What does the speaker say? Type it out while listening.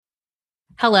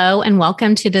Hello, and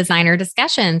welcome to Designer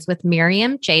Discussions with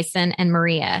Miriam, Jason, and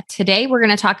Maria. Today, we're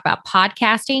going to talk about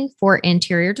podcasting for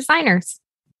interior designers.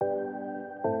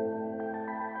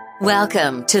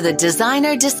 Welcome to the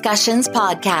Designer Discussions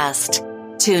podcast.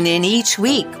 Tune in each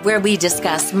week where we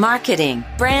discuss marketing,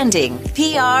 branding,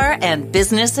 PR, and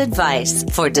business advice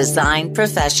for design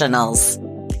professionals.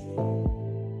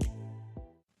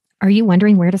 Are you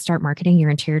wondering where to start marketing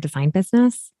your interior design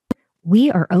business?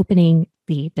 We are opening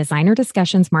the Designer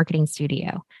Discussions Marketing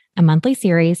Studio, a monthly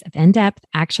series of in-depth,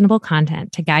 actionable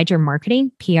content to guide your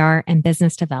marketing, PR, and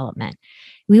business development.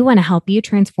 We want to help you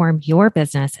transform your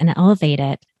business and elevate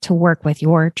it to work with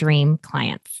your dream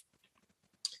clients.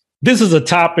 This is a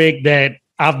topic that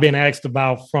I've been asked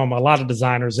about from a lot of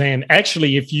designers. And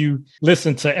actually, if you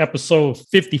listen to episode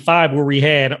 55, where we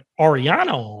had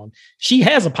Ariana on, she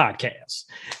has a podcast.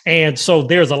 And so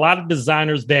there's a lot of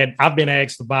designers that I've been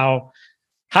asked about.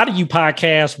 How do you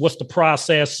podcast? What's the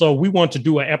process? So we want to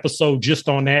do an episode just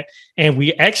on that. And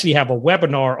we actually have a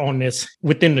webinar on this.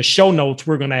 Within the show notes,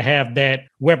 we're going to have that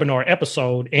webinar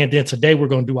episode. And then today we're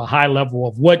going to do a high level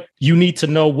of what you need to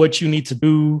know, what you need to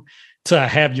do to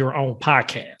have your own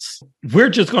podcast.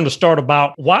 We're just going to start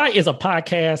about why is a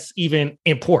podcast even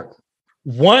important?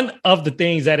 One of the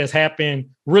things that has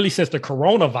happened really since the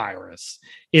coronavirus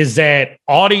is that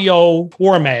audio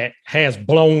format has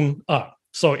blown up.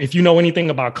 So if you know anything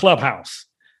about Clubhouse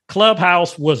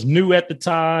was new at the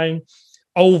time.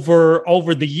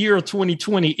 Over the year of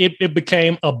 2020, it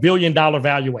became $1 billion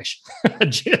valuation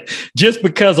just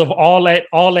because of all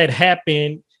that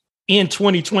happened in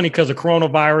 2020 because of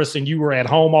coronavirus, and you were at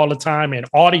home all the time, and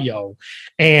audio.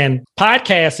 And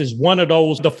podcast is one of the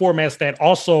formats that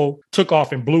also took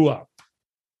off and blew up.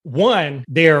 One,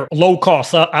 they're low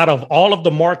cost. Out of all of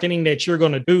the marketing that you're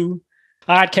going to do,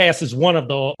 podcast is one of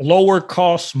the lower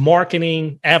cost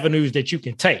marketing avenues that you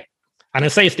can take. I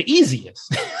didn't say it's the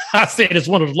easiest. I said it's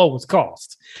one of the lowest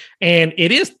costs. And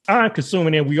it is time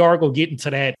consuming, and we are going to get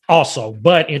into that also.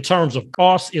 But in terms of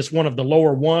cost, it's one of the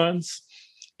lower ones.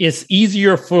 It's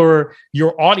easier for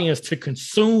your audience to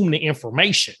consume the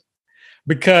information,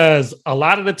 because a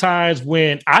lot of the times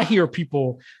when I hear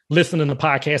people listening to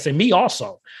podcasts, and me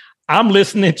also, I'm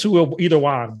listening to it either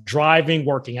while I'm driving,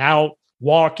 working out,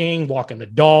 walking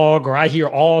the dog, or I hear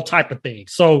all type of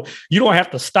things. So you don't have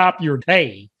to stop your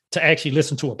day to actually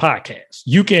listen to a podcast.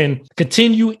 You can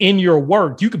continue in your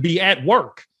work. You could be at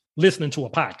work listening to a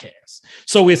podcast.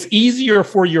 So it's easier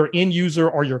for your end user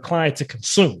or your client to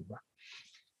consume.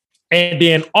 And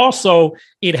then also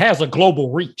it has a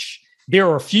global reach. There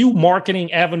are a few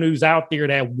marketing avenues out there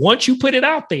that once you put it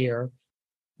out there,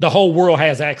 the whole world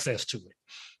has access to it.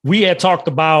 We had talked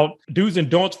about do's and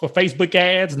don'ts for Facebook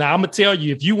ads. Now, I'm going to tell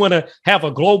you, if you want to have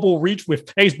a global reach with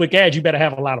Facebook ads, you better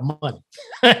have a lot of money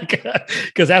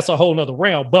because that's a whole nother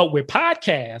realm. But with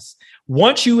podcasts,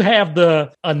 once you have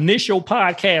the initial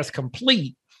podcast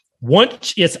complete,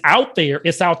 once it's out there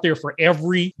for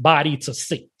everybody to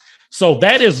see. So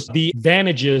that is the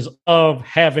advantages of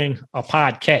having a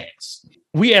podcast.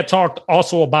 We had talked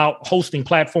also about hosting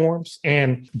platforms,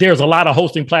 and there's a lot of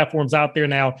hosting platforms out there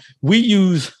now. We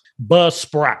use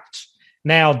Buzzsprout.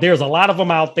 Now, there's a lot of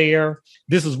them out there.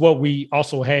 This is what we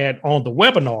also had on the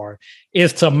webinar,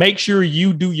 is to make sure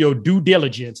you do your due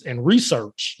diligence and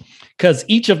research, because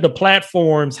each of the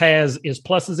platforms has its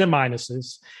pluses and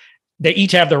minuses. They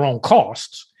each have their own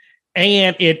costs.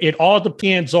 And it all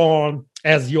depends on,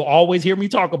 as you'll always hear me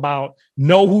talk about,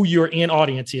 know who your end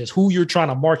audience is, who you're trying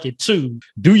to market to.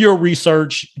 Do your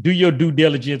research, do your due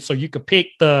diligence so you can pick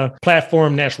the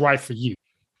platform that's right for you.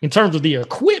 In terms of the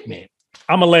equipment,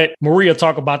 I'm going to let Maria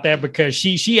talk about that, because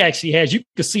she actually has, you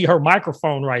can see her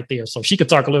microphone right there. So she could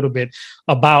talk a little bit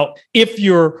about if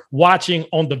you're watching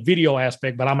on the video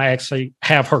aspect, but I'm going to actually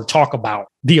have her talk about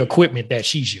the equipment that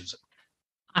she's using.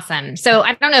 Awesome. So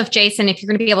I don't know if Jason, if you're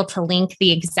going to be able to link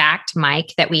the exact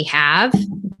mic that we have,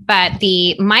 but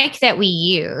the mic that we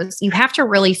use, you have to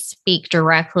really speak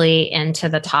directly into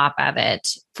the top of it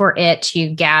for it to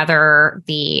gather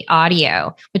the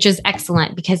audio, which is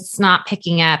excellent because it's not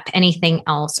picking up anything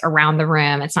else around the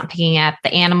room. It's not picking up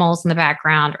the animals in the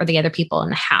background or the other people in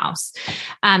the house.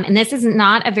 And this is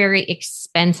not a very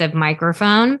expensive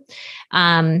microphone.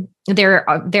 There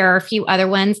are a few other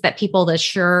ones that the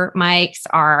Shure mics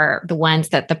are the ones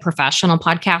that the professional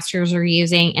podcasters are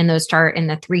using, and those start in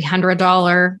the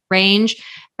 $300 range.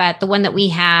 But the one that we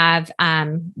have,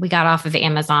 we got off of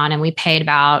Amazon, and we paid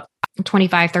about $25,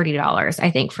 $30,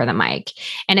 I think, for the mic.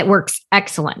 And it works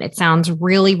excellent. It sounds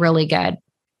really, really good.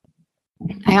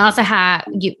 I also have,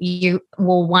 you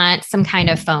will want some kind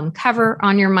of foam cover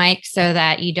on your mic so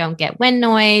that you don't get wind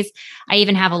noise. I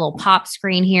even have a little pop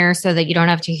screen here so that you don't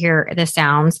have to hear the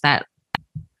sounds that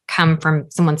come from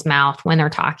someone's mouth when they're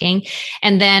talking.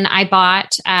 And then I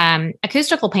bought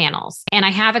acoustical panels, and I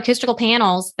have acoustical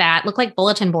panels that look like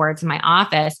bulletin boards in my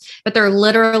office, but they're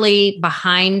literally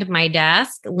behind my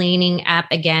desk, leaning up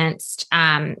against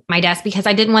my desk, because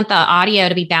I didn't want the audio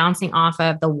to be bouncing off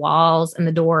of the walls and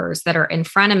the doors that are in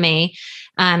front of me,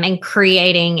 and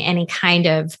creating any kind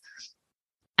of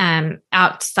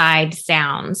outside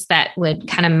sounds that would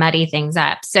kind of muddy things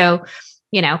up. So,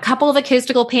 a couple of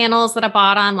acoustical panels that I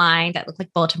bought online that look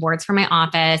like bulletin boards for my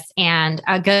office, and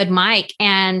a good mic.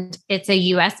 And it's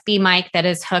a USB mic that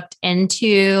is hooked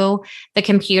into the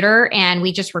computer, and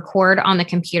we just record on the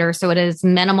computer. So it is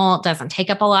minimal. It doesn't take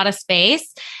up a lot of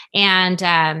space.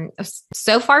 And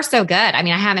so far, so good. I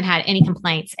mean, I haven't had any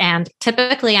complaints. And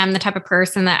typically I'm the type of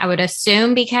person that I would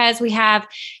assume, because we have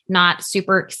not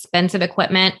super expensive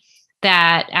equipment,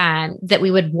 that we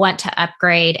would want to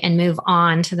upgrade and move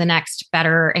on to the next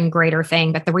better and greater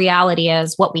thing. But the reality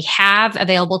is what we have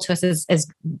available to us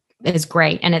is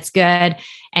great, and it's good.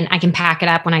 And I can pack it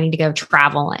up when I need to go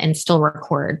travel and still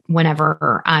record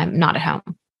whenever I'm not at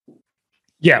home.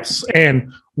 Yes.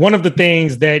 And one of the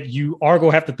things that you are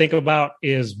going to have to think about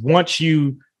is, once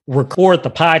you record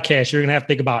the podcast, you're going to have to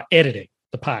think about editing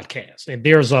the podcast. And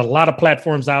there's a lot of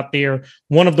platforms out there.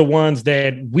 One of the ones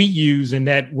that we use, and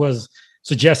that was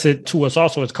suggested to us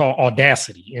also, is called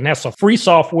Audacity. And that's a free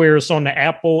software. It's on the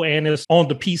Apple and it's on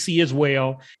the PC as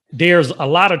well. There's a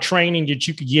lot of training that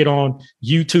you could get on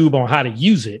YouTube on how to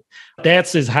use it.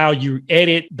 That's is how you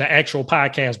edit the actual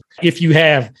podcast. If you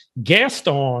have guests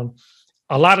on,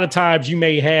 a lot of the times you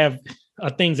may have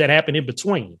things that happen in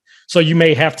between. So you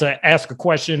may have to ask a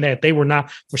question that they were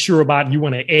not for sure about, and you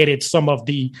want to edit some of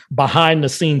the behind the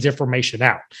scenes information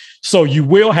out. So you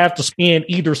will have to spend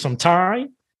either some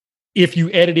time if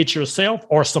you edit it yourself,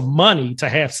 or some money to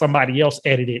have somebody else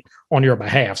edit it on your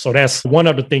behalf. So that's one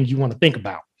other thing you want to think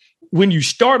about. When you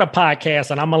start a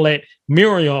podcast, and I'm going to let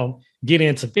Miriam get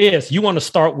into this, you want to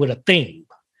start with a theme.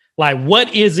 Like,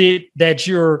 what is it that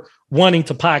you're wanting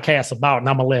to podcast about? And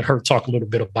I'm going to let her talk a little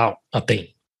bit about a theme.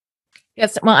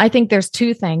 Yes. Well, I think there's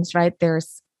two things, right?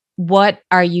 There's, what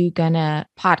are you going to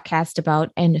podcast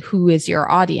about, and who is your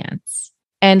audience?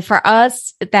 And for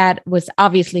us, that was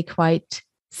obviously quite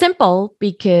simple,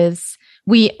 because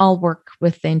we all work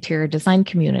with the interior design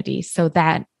community. So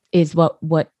that is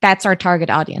what that's our target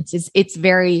audience. It's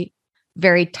very,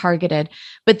 very targeted.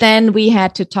 But then we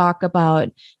had to talk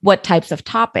about what types of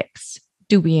topics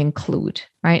do we include,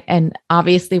 right? And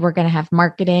obviously we're going to have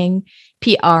marketing,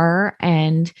 PR,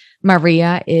 and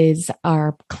Maria is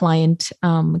our client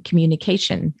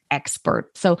communication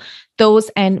expert. So those,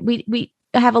 and we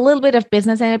have a little bit of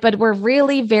business in it, but we're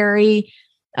really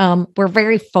we're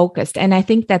very focused. And I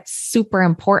think that's super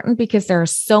important, because there are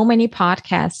so many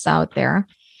podcasts out there,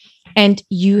 and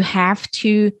you have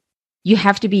to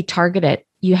be targeted.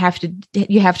 You have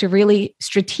to really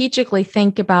strategically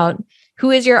think about who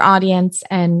is your audience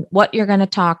and what you're going to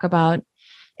talk about,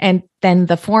 and then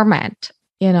the format,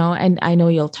 and I know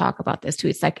you'll talk about this too.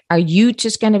 It's like, are you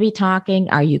just going to be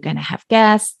talking? Are you going to have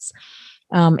guests?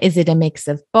 Is it a mix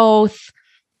of both?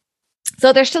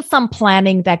 So there's still some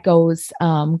planning that goes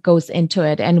into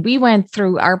it. And we went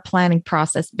through our planning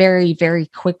process very, very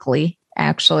quickly.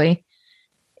 Actually,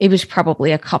 it was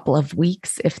probably a couple of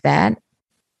weeks, if that.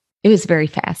 It was very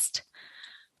fast.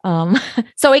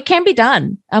 So it can be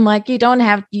done. I'm like, you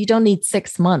don't need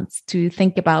 6 months to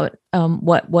think about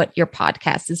what your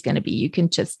podcast is going to be. You can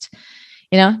just,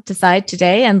 decide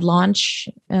today and launch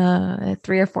 3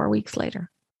 or 4 weeks later.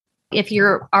 If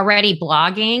you're already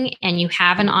blogging and you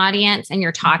have an audience and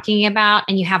you're talking about,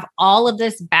 and you have all of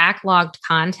this backlogged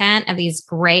content of these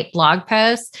great blog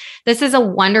posts, this is a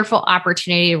wonderful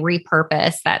opportunity to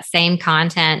repurpose that same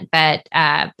content, but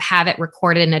have it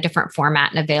recorded in a different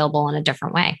format and available in a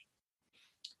different way.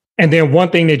 And then one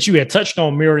thing that you had touched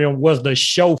on, Miriam, was the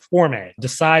show format,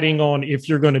 deciding on if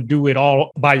you're going to do it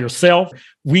all by yourself.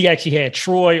 We actually had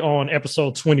Troy on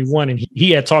episode 21, and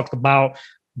he had talked about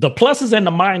the pluses and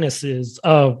the minuses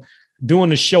of doing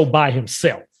the show by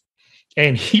himself.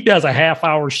 And he does a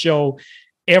half-hour show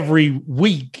every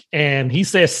week. And he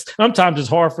says sometimes it's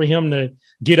hard for him to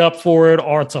get up for it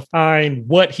or to find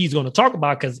what he's going to talk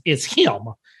about, because it's him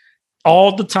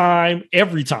all the time,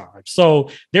 every time. So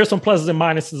there's some pluses and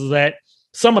minuses of that.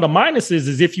 Some of the minuses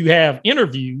is if you have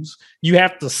interviews, you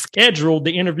have to schedule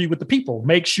the interview with the people.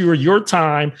 Make sure your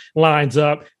time lines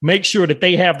up. Make sure that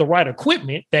they have the right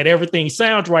equipment, that everything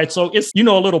sounds right. So it's, a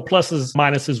little pluses,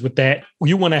 minuses with that.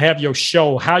 You want to have your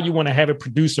show, how you want to have it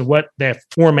produced and what that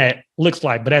format looks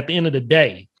like. But at the end of the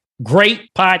day, great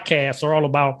podcasts are all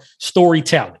about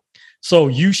storytelling. So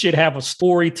you should have a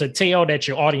story to tell that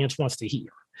your audience wants to hear.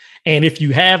 And if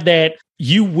you have that,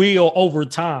 you will over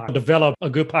time develop a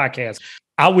good podcast.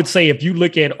 I would say if you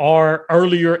look at our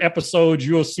earlier episodes,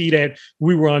 you'll see that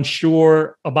we were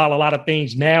unsure about a lot of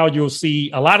things. Now you'll see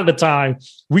a lot of the time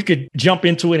we could jump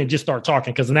into it and just start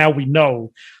talking because now we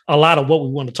know a lot of what we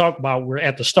want to talk about. We're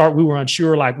at the start, we were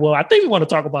unsure, like, well, I think we want to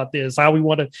talk about this, how we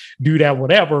want to do that,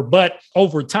 whatever. But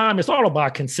over time, it's all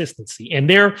about consistency. And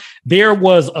there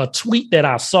was a tweet that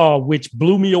I saw which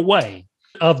blew me away.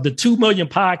 Of the 2 million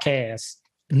podcasts,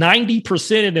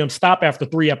 90% of them stop after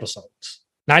 3 episodes.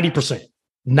 90%.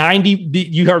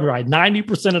 You heard me right.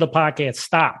 90% of the podcasts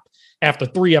stop after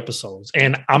 3 episodes.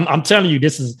 And I'm telling you,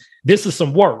 this is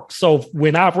some work. So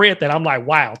when I've read that, I'm like,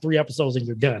 wow, 3 episodes and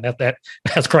you're done.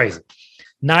 That's crazy.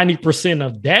 90%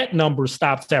 of that number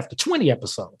stops after 20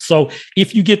 episodes. So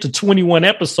if you get to 21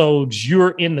 episodes,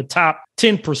 you're in the top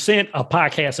 10% of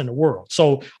podcasts in the world.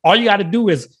 So all you got to do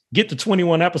is get to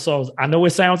 21 episodes. I know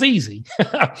it sounds easy,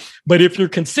 but if you're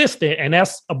consistent, and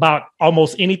that's about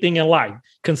almost anything in life,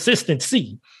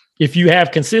 consistency. If you have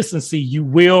consistency, you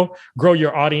will grow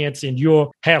your audience and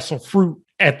you'll have some fruit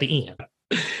at the end.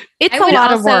 It's a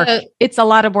lot of work. It's a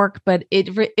lot of work, but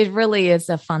it really is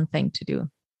a fun thing to do.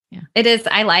 Yeah, it is.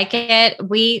 I like it.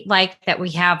 We like that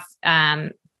we have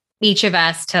each of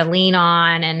us to lean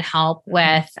on and help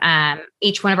with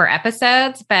each one of our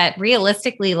episodes. But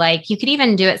realistically, like you could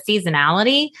even do it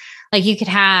seasonality. Like you could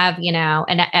have,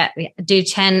 do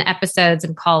 10 episodes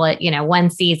and call it, one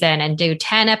season, and do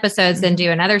 10 episodes and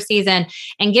do another season,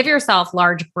 and give yourself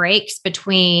large breaks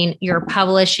between your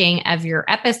publishing of your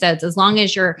episodes, as long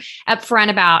as you're upfront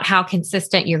about how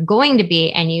consistent you're going to be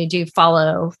and you do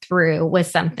follow through with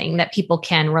something that people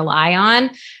can rely on.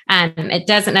 It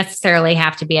doesn't necessarily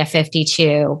have to be a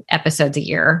 52 episodes a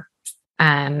year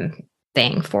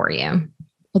thing for you.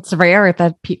 It's rare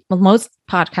that most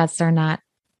podcasts are not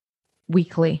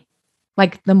weekly,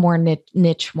 like the more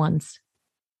niche ones.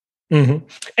 Mm-hmm.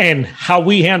 And how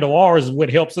we handle ours, what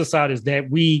helps us out is that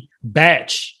we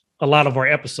batch a lot of our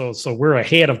episodes. So we're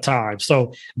ahead of time.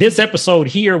 So this episode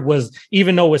here was,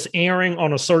 even though it's airing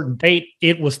on a certain date,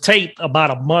 it was taped about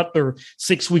a month or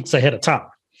 6 weeks ahead of time.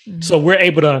 Mm-hmm. So we're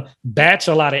able to batch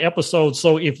a lot of episodes.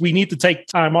 So if we need to take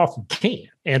time off, we can.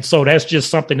 And so that's just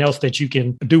something else that you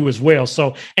can do as well.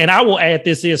 So, and I will add,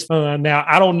 this is fun. Now,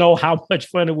 I don't know how much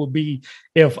fun it would be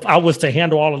if I was to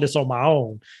handle all of this on my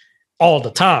own all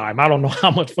the time. I don't know how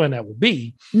much fun that would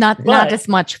be. Not as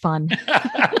much fun.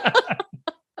 I'm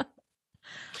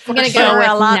going to go with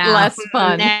a lot less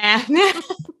fun.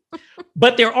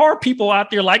 But there are people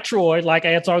out there like Troy, like I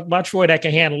had talked about Troy, that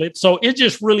can handle it. So it's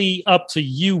just really up to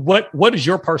you. What is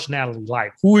your personality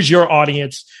like? Who is your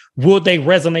audience? Will they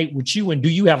resonate with you? And do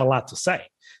you have a lot to say?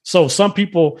 So some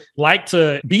people like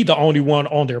to be the only one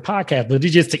on their podcast, but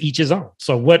it's just to each his own.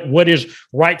 So what is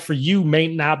right for you may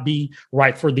not be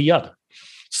right for the other.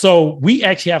 So we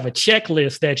actually have a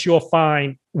checklist that you'll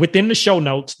find within the show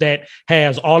notes that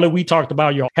has all that we talked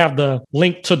about. You'll have the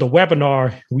link to the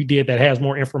webinar we did that has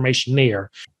more information there.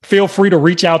 Feel free to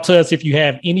reach out to us if you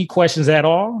have any questions at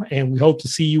all. And we hope to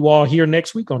see you all here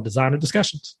next week on Designer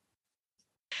Discussions.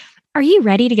 Are you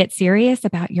ready to get serious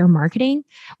about your marketing?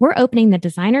 We're opening the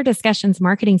Designer Discussions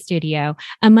Marketing Studio,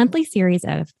 a monthly series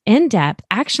of in-depth,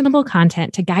 actionable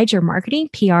content to guide your marketing,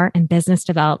 PR, and business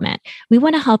development. We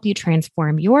want to help you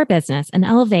transform your business and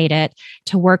elevate it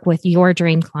to work with your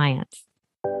dream clients.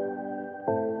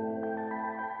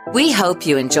 We hope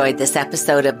you enjoyed this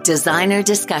episode of Designer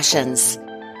Discussions.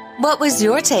 What was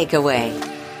your takeaway?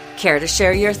 Care to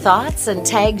share your thoughts and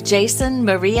tag Jason,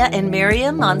 Maria, and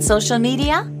Miriam on social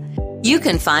media? You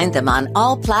can find them on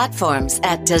all platforms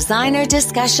at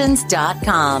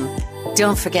designerdiscussions.com.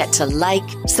 Don't forget to like,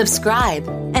 subscribe,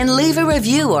 and leave a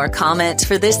review or comment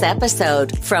for this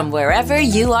episode from wherever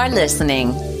you are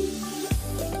listening.